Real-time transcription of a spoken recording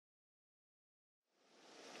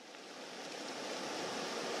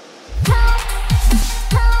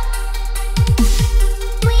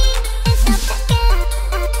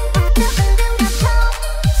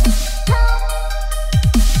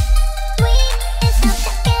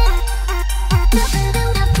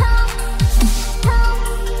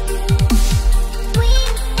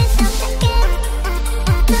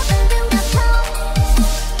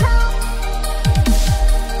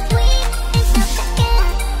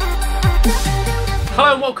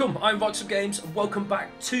Hello and welcome, I'm Roxum Games and welcome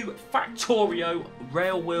back to Factorio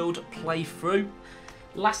Railworld playthrough.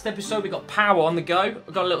 Last episode we got power on the go.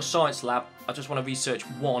 I've got a little science lab. I just want to research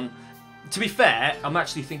one. To be fair, I'm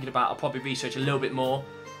actually thinking about I'll probably research a little bit more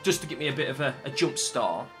just to give me a bit of a jump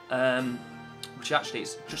start, which actually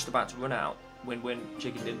is just about to run out. Win-win,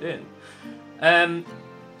 chicken din-din.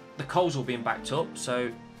 The coal's all being backed up,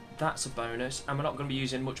 so that's a bonus, and we're not going to be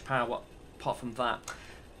using much power apart from that.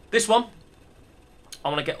 This one, I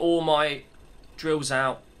want to get all my drills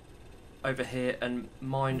out over here and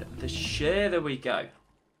mine the share. There we go.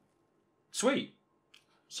 Sweet.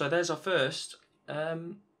 So there's our first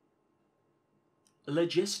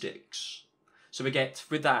logistics. So we get,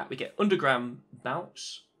 with that, we get underground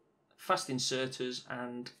belts, fast inserters,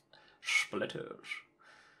 and splitters.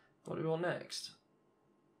 What do we want next?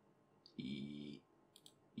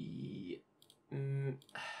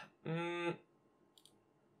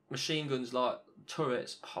 Machine guns, like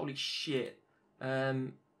turrets. Holy shit.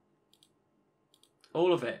 All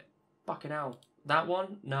of it. Fucking hell. That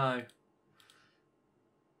one? No.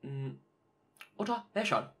 Order.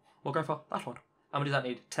 Airshot. We'll go for that one. How many does that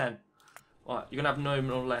need? 10. Right, you're going to have no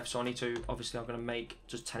more left, so I need to, obviously I'm going to make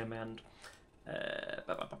just 10 in my hand.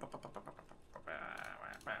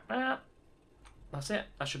 That's it.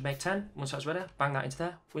 That should make 10. Once that's ready, bang that into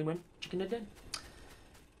there. Win-win. Chicken din.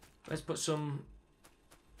 Let's put some...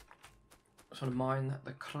 I just want to mine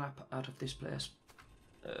the crap out of this place.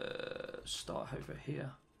 Start over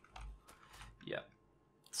here. Yeah.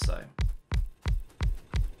 So.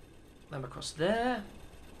 Them across there.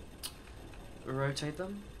 Rotate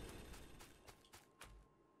them.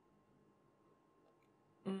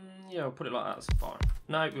 Yeah, we'll put it like that. That's fine.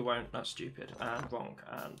 No, we won't. That's stupid and wrong.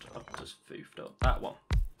 And I've just foofed up that one.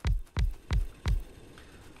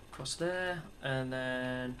 Across there. And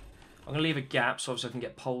then I'm going to leave a gap so obviously I can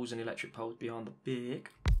get poles and electric poles behind the big.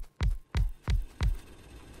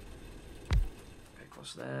 Okay,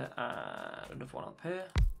 across there. And another one up here.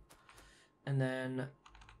 And then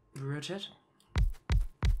rotate.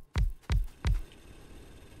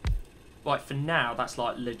 Right, for now, that's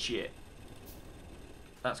like legit.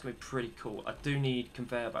 That's going to be pretty cool. I do need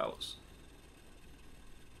conveyor belts.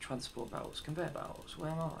 Transport belts. Conveyor belts.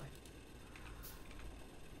 Where am I?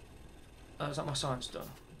 Oh, is that my science done?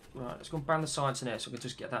 Right, let's go and bang the science in here so we can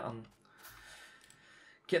just get that on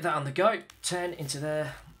the go. 10 into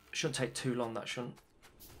there. Shouldn't take too long, that shouldn't.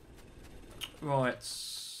 Right.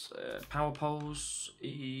 Power poles.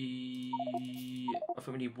 I think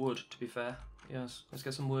we need wood, to be fair. Yes, let's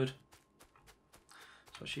get some wood.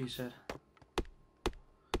 That's what she said.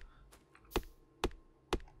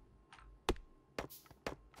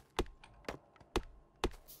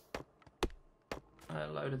 A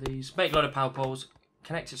load of these. Make a load of power poles.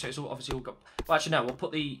 Connect it so it's all obviously all got. Well, actually, no. We'll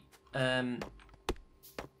put the.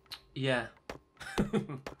 Yeah.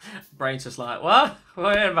 Brain's just like, what?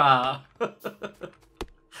 Whatever.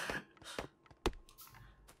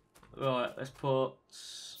 Right. Let's put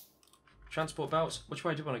transport belts. Which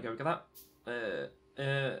way do you want to go? Look at that.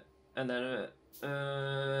 And then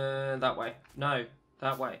that way. No,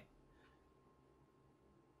 that way.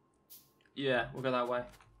 Yeah, we'll go that way.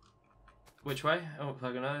 Which way? Oh, I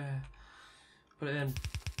don't know. Put it in.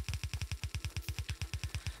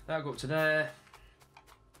 That'll go up to there.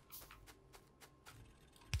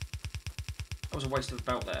 That was a waste of a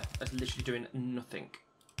belt there. That's literally doing nothing.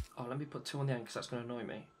 Oh, let me put 2 on the end because that's going to annoy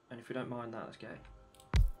me. And if you don't mind that, let's go.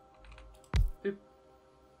 Boop.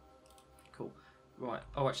 Cool. Right.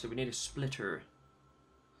 Oh, actually, we need a splitter.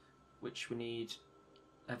 Which we need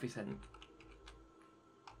everything.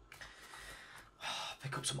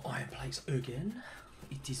 Pick up some iron plates again.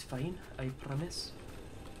 It is fine, I promise.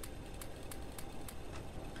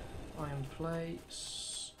 Iron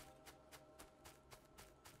plates.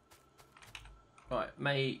 Right,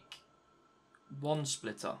 make 1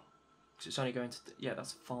 splitter. Because it's only going to... Yeah,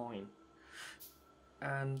 that's fine.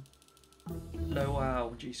 And... No,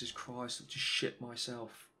 wow, Jesus Christ, I just shit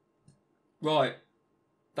myself. Right,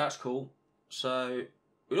 that's cool. So,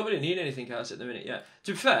 we don't really need anything else at the minute yet.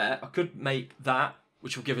 To be fair, I could make that,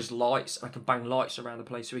 which will give us lights. I can bang lights around the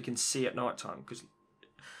place so we can see at night time. Because,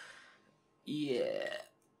 yeah,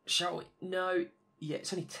 shall we? No, yeah,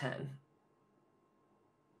 it's only 10.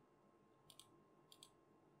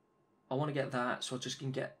 I want to get that, so I just can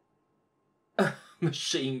get a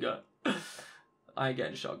machine gun. I ain't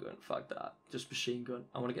getting a shotgun. Fuck that. Just machine gun.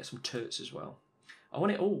 I want to get some turrets as well. I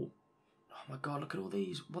want it all. Oh my god! Look at all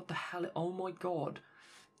these. What the hell? Oh my god!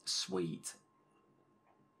 Sweet.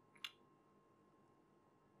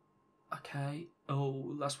 Okay.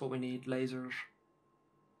 Oh, that's what we need. Lasers.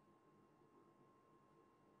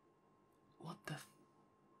 What the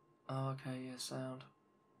Oh, okay, yeah, sound.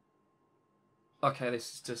 Okay,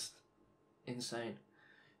 this is just insane.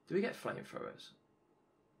 Do we get flamethrowers?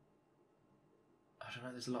 I don't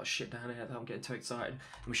know, there's a lot of shit down here that I'm getting too excited.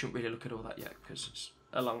 And we shouldn't really look at all that yet, because it's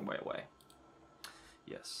a long way away.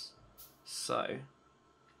 Yes. So,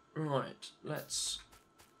 right, let's...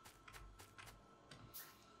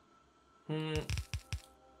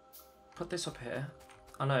 put this up here.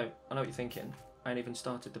 I know what you're thinking. I ain't even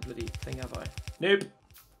started the bloody thing, have I? Nope!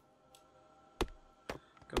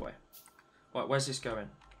 Go away. Right, where's this going?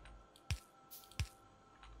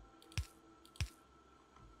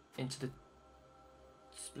 Into the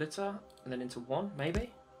splitter, and then into one, maybe?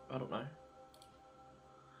 I don't know.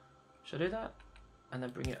 Should I do that? And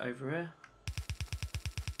then bring it over here.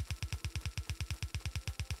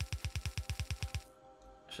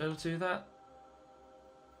 Should I do that?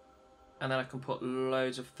 And then I can put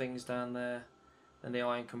loads of things down there, and the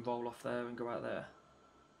iron can roll off there and go out there.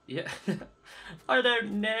 Yeah, I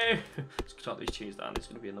don't know. Let's cut these trees down, it's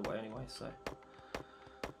going to be in the way anyway, so.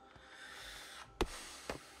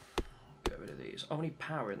 Get rid of these. Oh, we need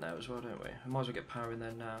power in there as well, don't we? We might as well get power in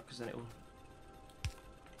there now, because then it'll...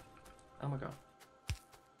 Oh my god.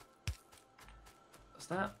 What's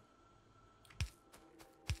that?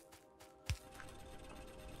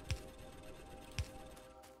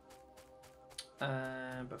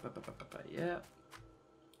 Yeah.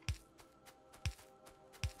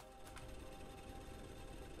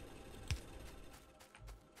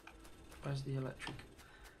 Where's the electric?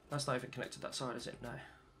 That's not even connected that side, is it? No.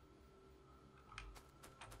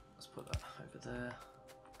 Let's put that over there.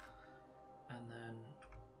 And then...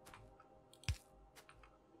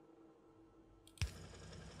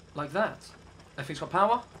 like that. Everything's got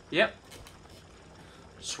power? Yep.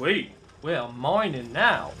 Sweet. We are mining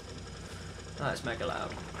now. That's mega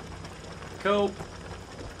loud. Cool.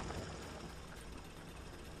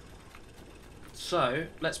 So,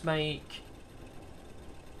 let's make...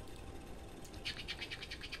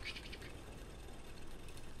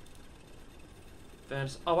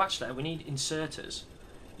 oh, actually, we need inserters.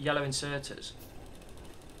 Yellow inserters.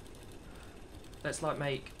 Let's, like,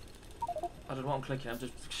 make... I don't know what I'm clicking, I'm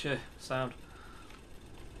just... sound.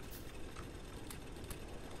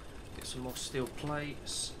 Get some more steel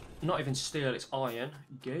plates. Not even steel, it's iron.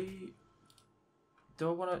 Gay. Do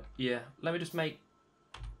I want to... yeah, let me just make...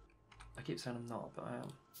 I keep saying I'm not, but I am.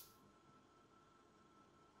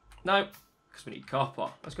 No, because we need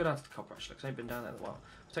copper. Let's go down to the copper, actually, because I ain't been down there in a while.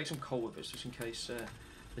 I'll take some coal with us, just in case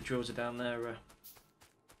the drills are down there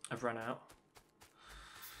have run out.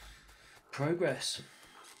 Progress.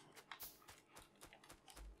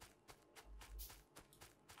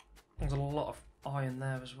 There's a lot of iron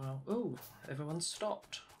there as well. Ooh, everyone's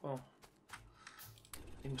stopped. Well,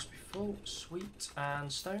 it must be full. Sweet.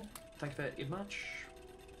 And stone. Thank you very much.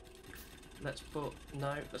 Let's put...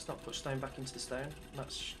 no, let's not put stone back into the stone.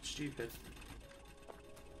 That's stupid.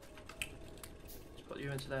 Let's put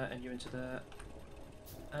you into there and you into there.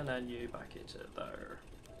 And then you back into there.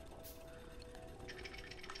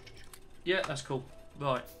 Yeah, that's cool.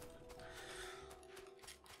 Right.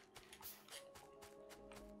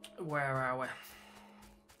 Where are we?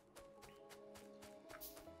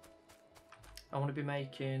 I want to be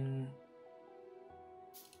making...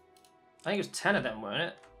 I think it was 10 of them, weren't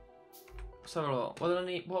it? So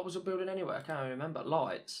what was I building anyway? I can't even remember.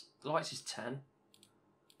 Lights. Lights is 10.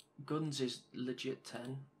 Guns is legit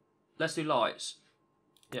 10. Let's do lights.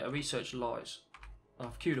 Yeah, research lights.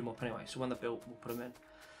 I've queued them up anyway, so when they're built, we'll put them in.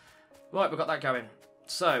 Right, we've got that going.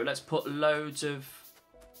 So, let's put loads of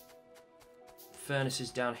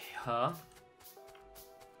furnaces down here. I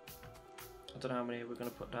don't know how many we're going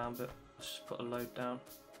to put down, but let's just put a load down.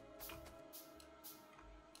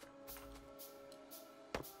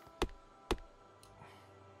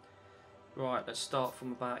 Right, let's start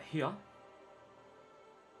from about here.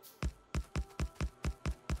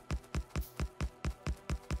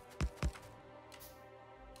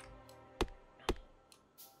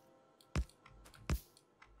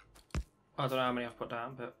 I don't know how many I've put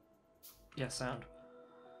down, but yeah, sound.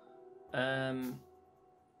 I've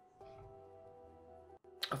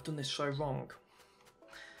done this so wrong.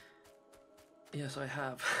 Yes, I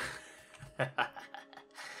have.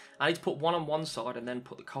 I need to put one on one side and then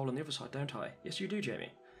put the coal on the other side, don't I? Yes, you do, Jamie.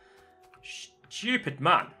 Stupid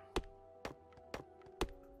man.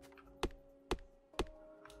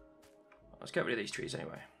 Let's get rid of these trees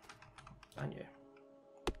anyway. And you.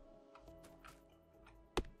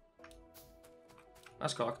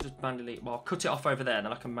 That's cool. I can just manually... well, I'll cut it off over there and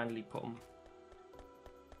then I can manually put them.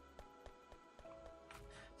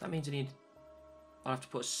 That means I'll have to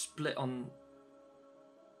put a split on...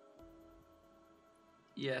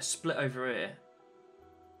 Yeah, split over here.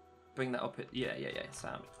 Bring that up. Yeah,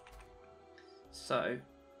 sound. So,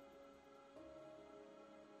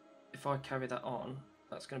 if I carry that on,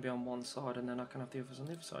 that's going to be on one side, and then I can have the others on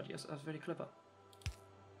the other side. Yes, that's really clever.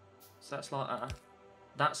 So that's like that.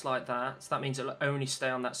 That's like that. So that means it'll only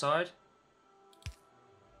stay on that side.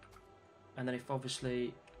 And then if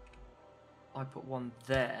obviously I put one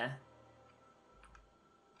there,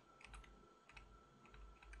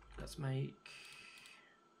 let's make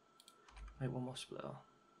one more splitter.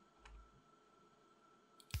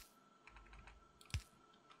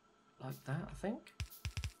 Like that, I think.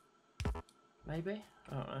 Maybe?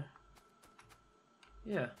 I don't know.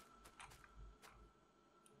 Yeah.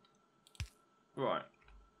 Right.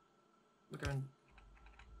 We're going...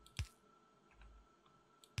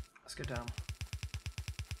 Let's go down.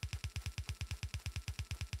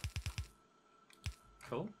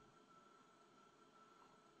 Cool.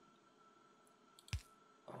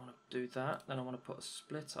 I want to do that. Then I want to put a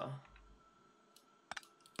splitter.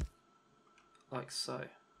 Like so.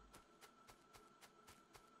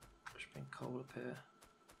 Just bring coal up here.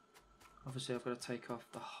 Obviously I've got to take off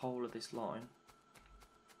the whole of this line.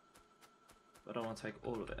 But I don't want to take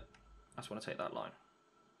all of it. I just want to take that line.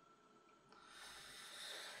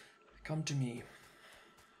 Come to me.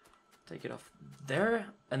 Take it off there,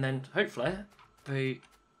 and then hopefully be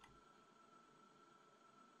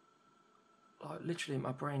like literally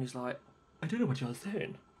my brain is like, I don't know what you're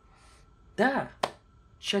doing. There,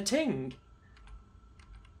 cha-ting.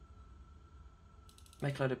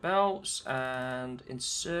 Make a load of belts and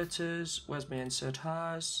inserters. Where's my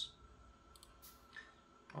inserters?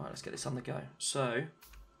 Alright, let's get this on the go. So,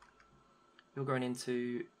 you're going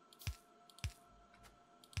into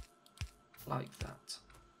like that.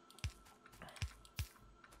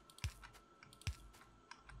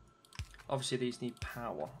 Obviously these need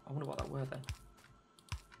power. I wonder what that were then.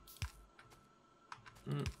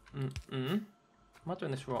 Am I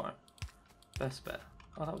doing this right? Best bet.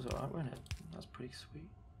 Oh, that was alright, wasn't it? That's pretty sweet.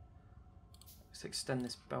 Let's extend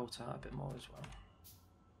this belt out a bit more as well.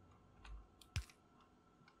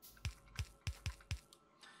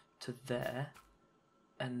 To there.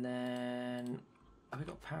 And then... Have we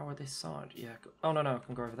got power this side? Yeah. Oh, no, I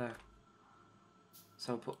can go over there.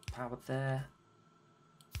 So I'll put power there.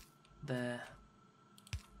 There.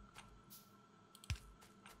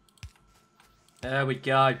 There we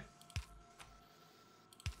go.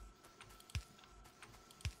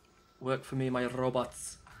 Work for me, my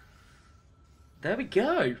robots. There we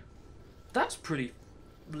go. That's pretty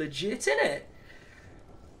legit, isn't it?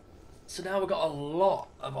 So now we've got a lot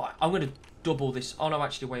of... I'm going to double this. Oh, no,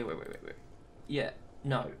 actually, wait. Yeah,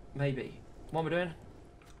 no, maybe. What am I doing?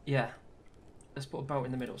 Yeah. Let's put a belt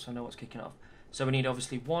in the middle so I know what's kicking off. So we need,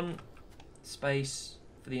 obviously, one space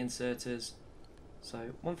for the inserters.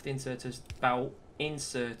 So, one for the inserters, belt,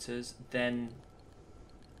 inserters, then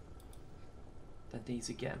these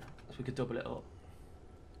again. So we could double it up.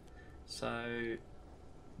 So,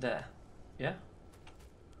 there. Yeah?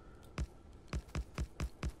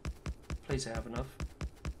 Please I have enough.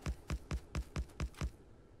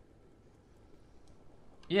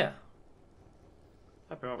 Yeah.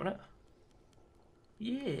 That'd be right, wouldn't it?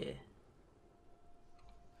 Yeah.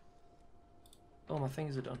 All my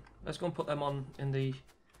things are done. Let's go and put them on in here,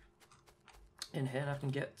 and I can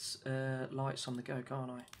get lights on the go,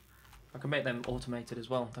 can't I? I can make them automated as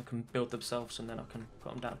well. They can build themselves and then I can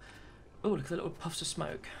put them down. Oh, look at the little puffs of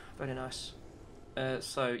smoke. Very nice.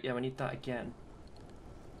 So, yeah, we need that again.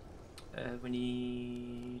 We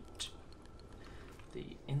need the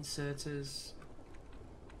inserters.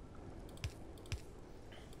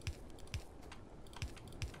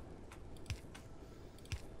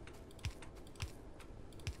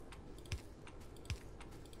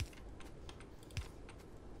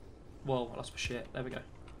 Whoa, I lost my shit. There we go.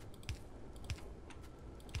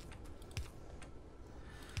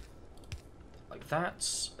 Like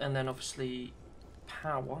that, and then obviously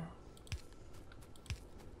power.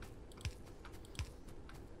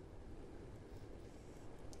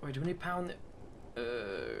 Wait, do we need power in the...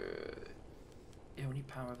 yeah, we need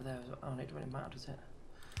power over there as well. Oh, it doesn't really matter, does it?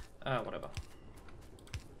 Whatever.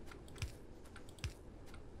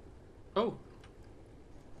 Oh!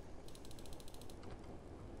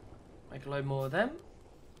 Make a load more of them.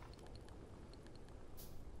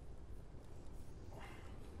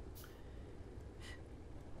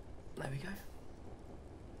 There we go.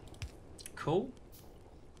 Cool.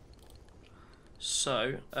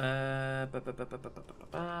 So, oh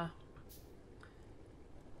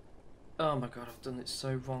my god, I've done it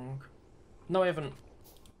so wrong. No, I haven't.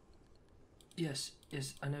 Yes,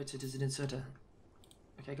 I noted as an inserter.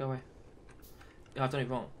 Okay, go away. Yeah, I've done it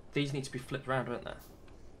wrong. These need to be flipped around, don't they?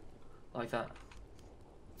 Like that.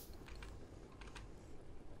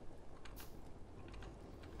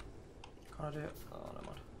 Can I do it? Oh, no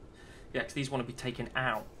mind. Yeah, because these want to be taken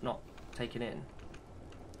out, not taken in.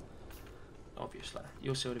 Obviously.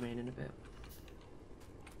 You'll see what I mean in a bit.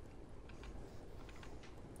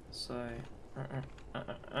 So...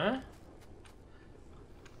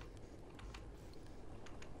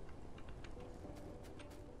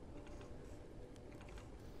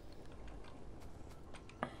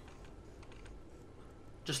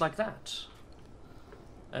 Just like that.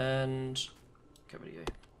 And get rid of you.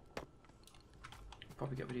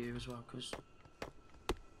 Probably get rid of you as well, because...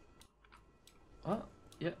 Oh,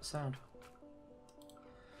 yeah, sound.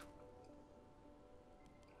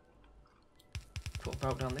 Put a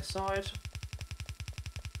belt down this side.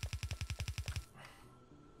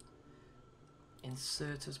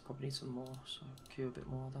 Inserters probably need some more, so queue a bit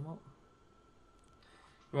more of them up.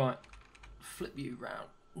 Right, flip you round.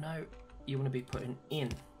 No, you want to be putting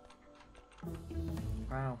in.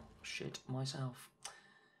 Wow, shit myself.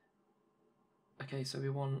 Okay, so we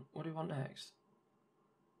want, what do we want next?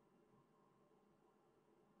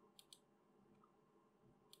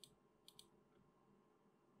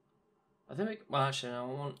 I think we, well actually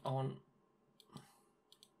no, I want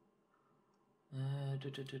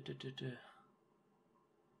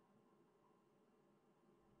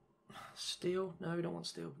steel? No, we don't want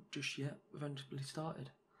steel just yet. We've only started.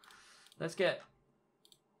 Let's get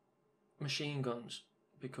machine guns,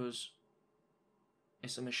 because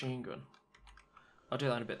it's a machine gun. I'll do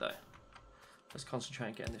that in a bit though. Let's concentrate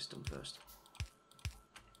on getting this done first.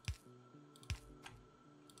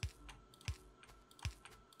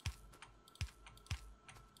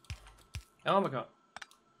 Oh my god.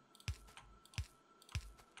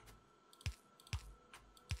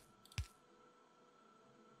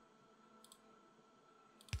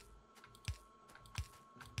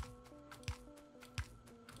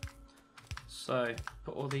 So,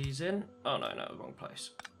 put all these in. Oh no, no, wrong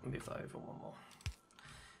place. Move that over one more.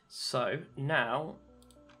 So, now,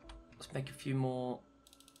 let's make a few more,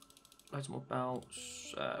 loads more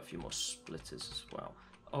belts, a few more splitters as well.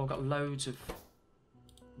 Oh, I've got loads of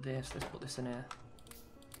this. Let's put this in here.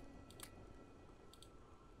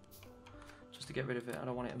 Just to get rid of it. I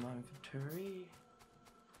don't want it in my inventory.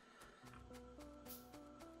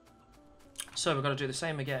 So, we've got to do the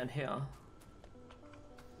same again here.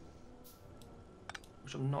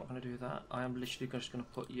 Which I'm not going to do that. I am literally just going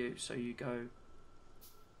to put you, so you go...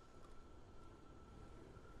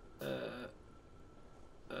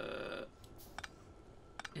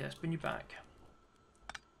 yeah, let's bring you back.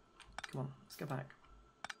 Come on, let's go back.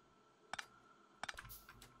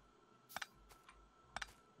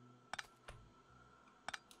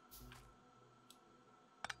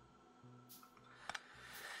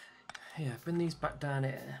 Yeah, bring these back down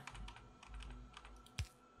here.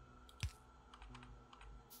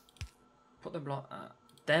 Put them like that.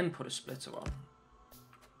 Then put a splitter on.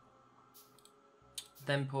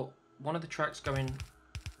 Then put one of the tracks going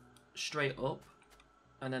straight up,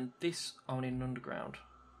 and then this on in underground.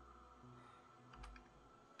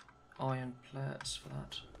 Iron plates for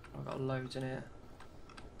that. I've got loads in here.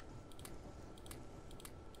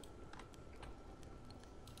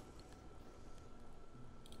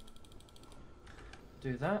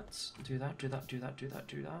 Do that, do that, do that, do that, do that,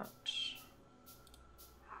 do that.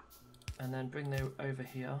 And then bring them over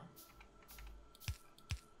here.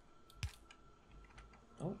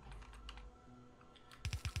 Oh.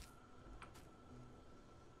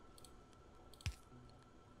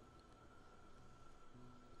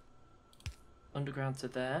 Underground to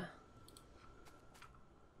there.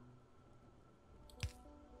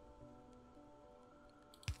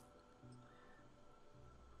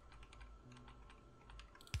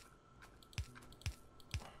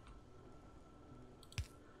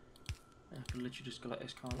 I can literally just go like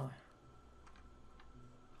this, can't I?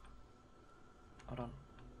 Hold on.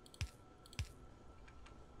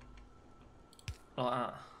 Like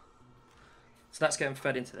that. So that's getting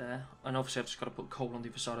fed into there, and obviously I've just got to put coal on the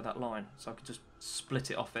other side of that line, so I can just split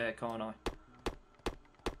it off there, can't I?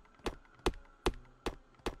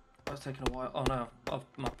 That's taking a while. Oh no,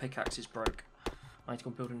 my pickaxe is broke. I need to go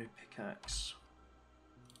and build a new pickaxe.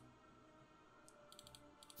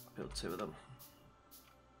 Build two of them.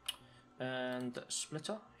 And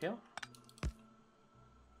splitter here,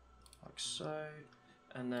 like so,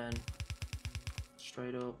 and then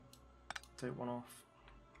straight up, take one off.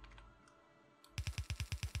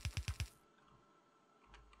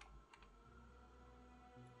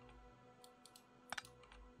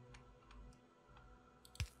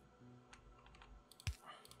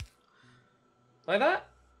 Like that?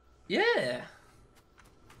 Yeah.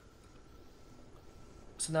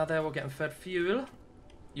 So now there we're getting fed fuel.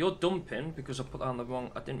 You're dumping because I put that on the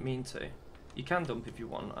wrong... I didn't mean to. You can dump if you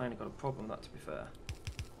want. I ain't got a problem with that, to be fair.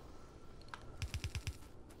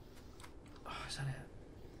 Oh, is that it?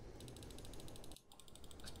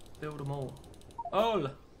 Let's build them all. Oh!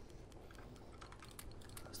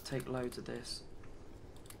 Let's take loads of this.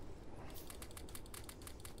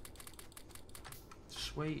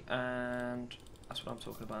 Sweet, and that's what I'm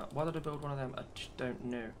talking about. Why did I build one of them? I just don't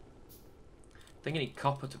know. I think I need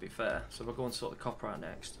copper, to be fair, so we'll go and sort the copper out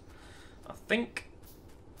next. I think.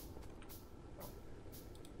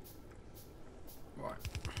 Right.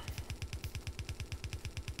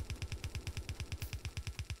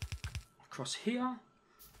 Across here.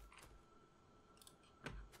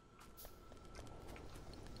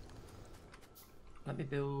 Let me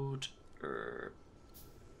build. I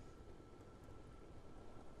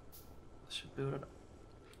should build it.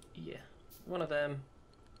 Yeah, one of them.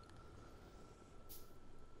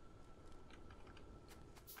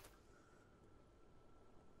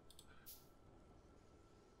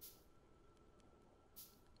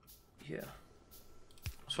 Yeah.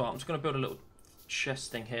 So I'm just going to build a little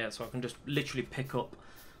chest thing here so I can just literally pick up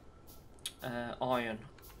iron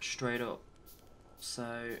straight up. So,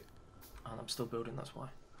 and I'm still building, that's why.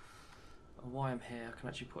 And why I'm here, I can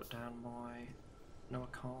actually put down my... No,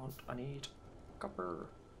 I can't. I need copper.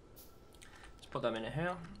 Let's put them in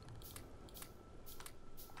here.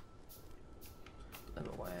 Put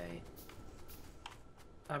them away.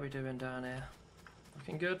 How are we doing down here?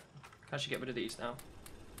 Looking good. Can actually get rid of these now.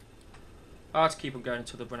 I have to keep on going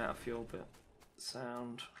until they run out of fuel, but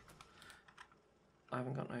sound. I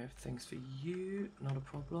haven't got no things for you. Not a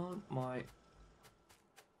problem. My.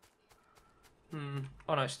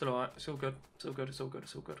 Oh no, it's still alright. It's all good. It's all good. It's all good.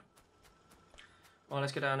 It's all good. Alright,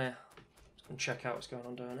 let's get down here. Let's go and check out what's going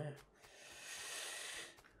on down here.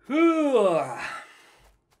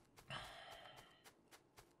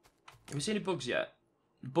 Have you seen any bugs yet?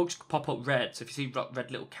 Bugs pop up red. So if you see red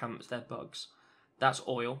little camps, they're bugs. That's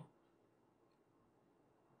oil.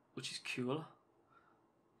 Which is cool.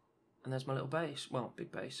 And there's my little base. Well, big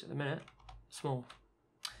base at the minute. Small.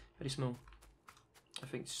 Very small. I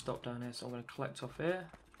think to stop down here, so I'm going to collect off here.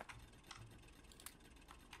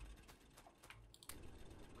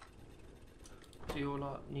 Do you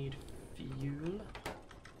all need fuel?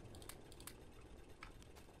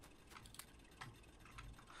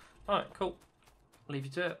 Alright, cool. I'll leave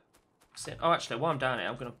you to it. Oh, actually, while I'm down here,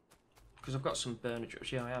 I'm going to... Because I've got some burner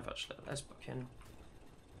drills. Yeah, I have, actually. Let's book in.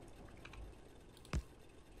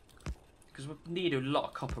 Because we need a lot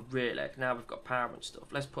of copper, really. Now we've got power and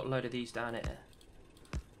stuff. Let's put a load of these down here.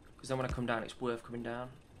 Because then when I come down, it's worth coming down.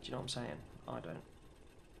 Do you know what I'm saying? I don't.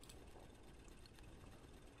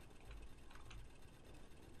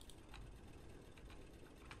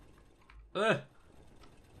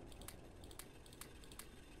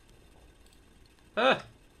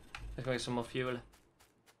 Let's go get some more fuel.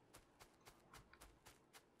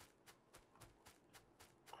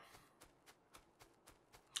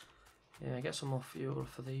 Yeah, get some more fuel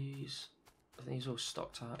for these. I think these all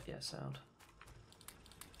stocked out. Yeah, sound.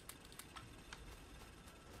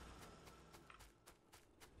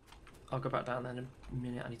 I'll go back down there in a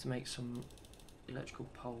minute. I need to make some electrical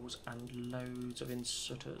poles and loads of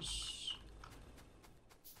inserters.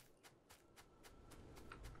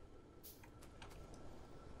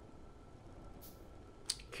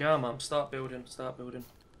 Come on, start building, start building.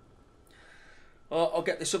 I'll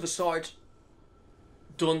get this other side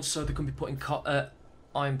done so they can be putting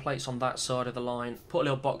iron plates on that side of the line. Put a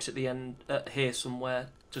little box at the end here somewhere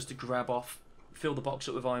just to grab off. Fill the box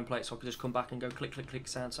up with iron plates so I can just come back and go click, click, click,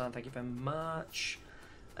 sound, sound. Thank you very much.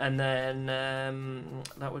 And then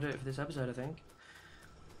that will do it for this episode, I think.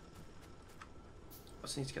 I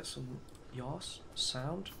just need to get some yas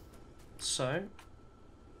sound. So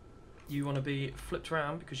you want to be flipped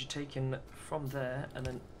around because you're taking from there and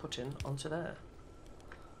then putting onto there.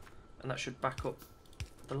 And that should back up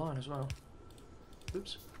the line as well.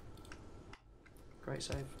 Oops. Great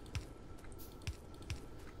save.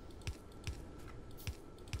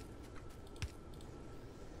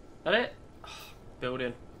 That it? Oh,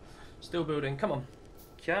 building. Still building. Come on.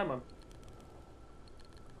 Come on.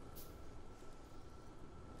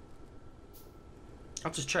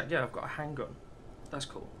 I've just checked. Yeah, I've got a handgun. That's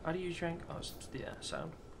cool. How do you use your handgun? Oh, it's the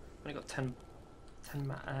sound. I've only got 10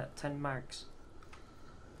 mags.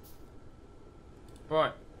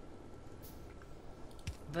 Right.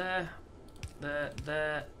 There, and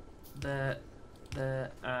there,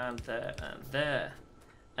 and there.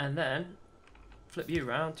 And then flip you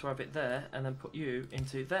around to have it there and then put you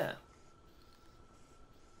into there.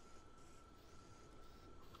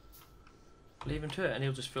 Leave him to it and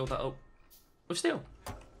he'll just fill that up with steel.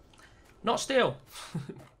 Not steel.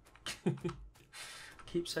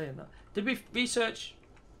 Keep saying that. Did we research?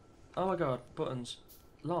 Oh my god, buttons.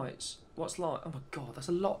 Lights. What's light? Oh my god, that's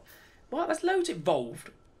a lot. What? That's loads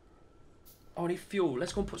involved. Oh, I need fuel.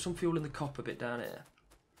 Let's go and put some fuel in the copper bit down here.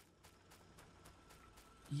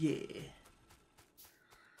 Yeah.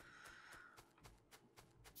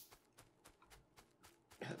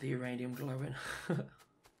 Got the uranium glowing.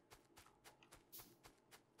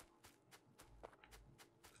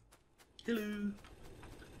 Hello.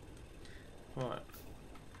 Right.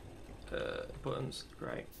 Buttons.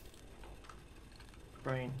 Great.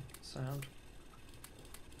 Brain. Sound.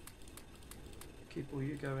 Keep all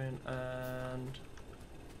you going and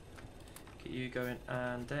get you going,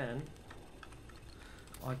 and then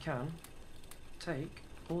I can take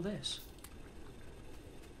all this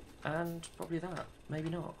and probably that, maybe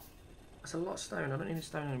not. That's a lot of stone. I don't need any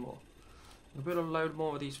stone anymore. I'll build a load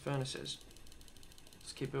more of these furnaces.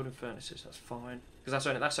 Let's keep building furnaces, that's fine, because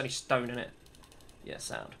that's only stone in it. Yeah,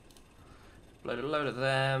 sound. Load a load of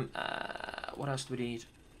them. What else do we need?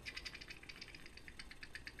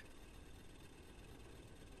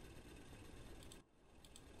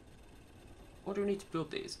 What do we need to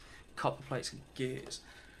build these? Copper plates and gears.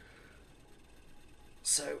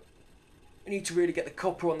 So, we need to really get the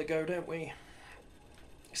copper on the go, don't we?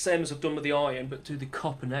 Same as I've done with the iron, but do the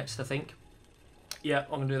copper next, I think. Yeah,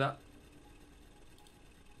 I'm going to do that.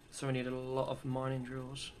 So we need a lot of mining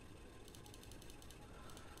drills.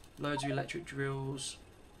 Loads of electric drills.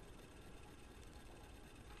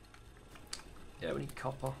 Yeah, we need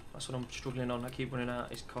copper. That's what I'm struggling on. I keep running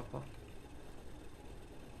out, is copper.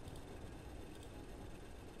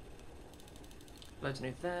 Loads of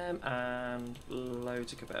new them, and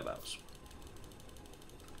loads of conveyor belts.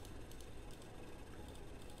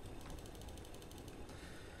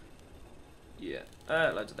 Yeah,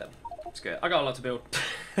 loads of them. It's good. I got a lot to build.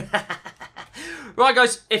 Right,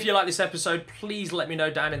 guys, if you like this episode, please let me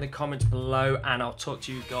know down in the comments below, and I'll talk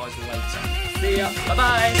to you guys later. See ya.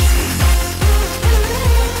 Bye-bye.